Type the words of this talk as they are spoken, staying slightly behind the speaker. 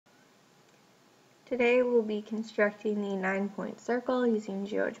Today we'll be constructing the 9-point circle using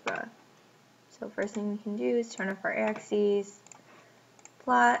GeoGebra. So first thing we can do is turn off our axes,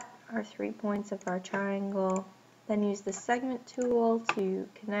 plot our 3 points of our triangle, then use the segment tool to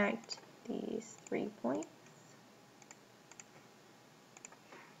connect these 3 points.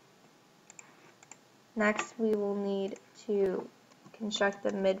 Next we will need to construct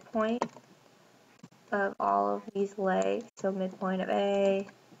the midpoint of all of these legs, so midpoint of A,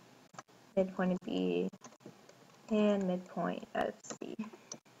 midpoint of B, and midpoint of C.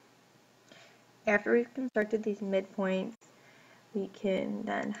 After we've constructed these midpoints, we can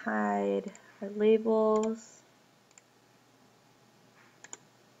then hide our labels,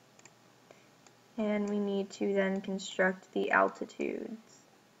 and we need to then construct the altitudes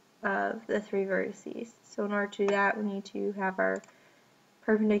of the 3 vertices. So in order to do that, we need to have our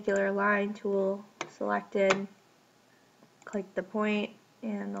perpendicular line tool selected, click the point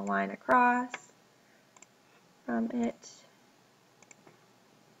and the line across from it,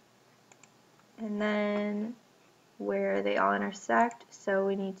 and then where they all intersect, so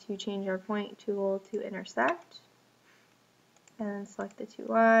we need to change our point tool to intersect, and then select the 2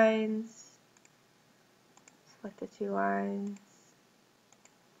 lines,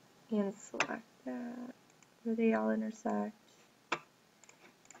 and select that where they all intersect.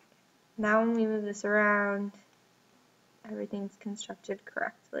 Now when we move this around, everything's constructed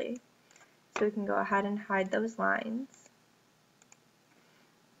correctly. So we can go ahead and hide those lines.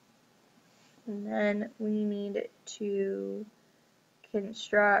 And then we need to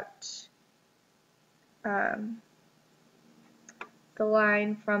construct the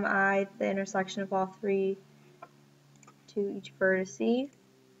line from I, the intersection of all 3, to each vertice.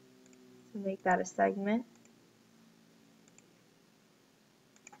 So make that a segment.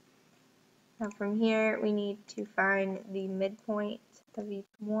 Now from here we need to find the midpoint of each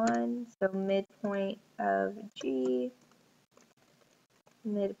one. So midpoint of G,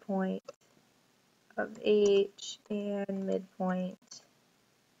 midpoint of H, and midpoint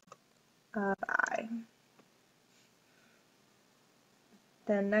of I.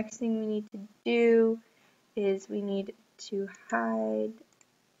 The next thing we need to do is we need to hide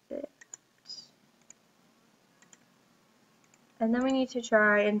it. And then we need to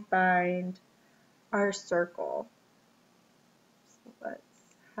try and find our circle. So let's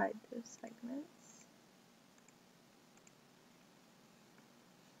hide those segments.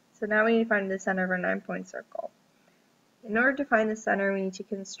 So now we need to find the center of our 9-point circle. In order to find the center, we need to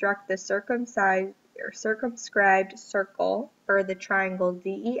construct the circumscribed circle for the triangle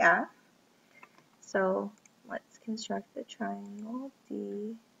DEF. So let's construct the triangle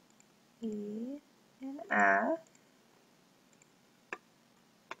D, E, and F.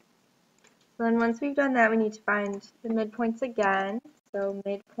 So then once we've done that, we need to find the midpoints again. So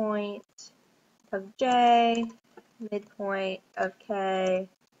midpoint of J, midpoint of K,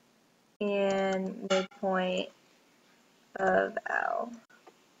 and midpoint of L.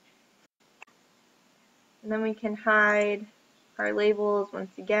 And then we can hide our labels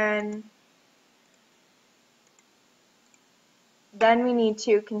once again. Then we need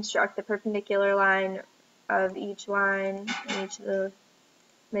to construct the perpendicular line of each line in each of the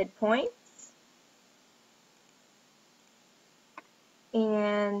midpoints.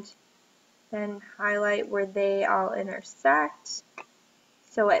 And then highlight where they all intersect.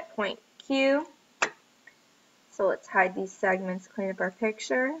 So at point Q, so let's hide these segments, clean up our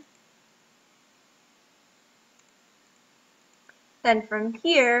picture. Then from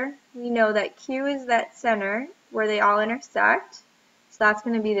here, we know that Q is that center where they all intersect. So that's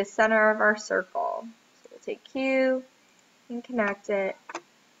going to be the center of our circle. So we'll take Q and connect it,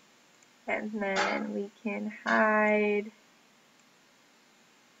 and then we can hide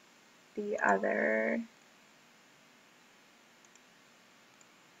the other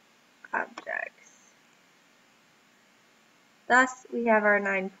objects. Thus, we have our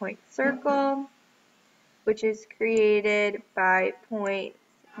 9-point circle, which is created by points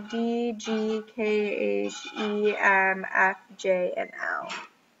D, G, K, H, E, M, F, J, and L.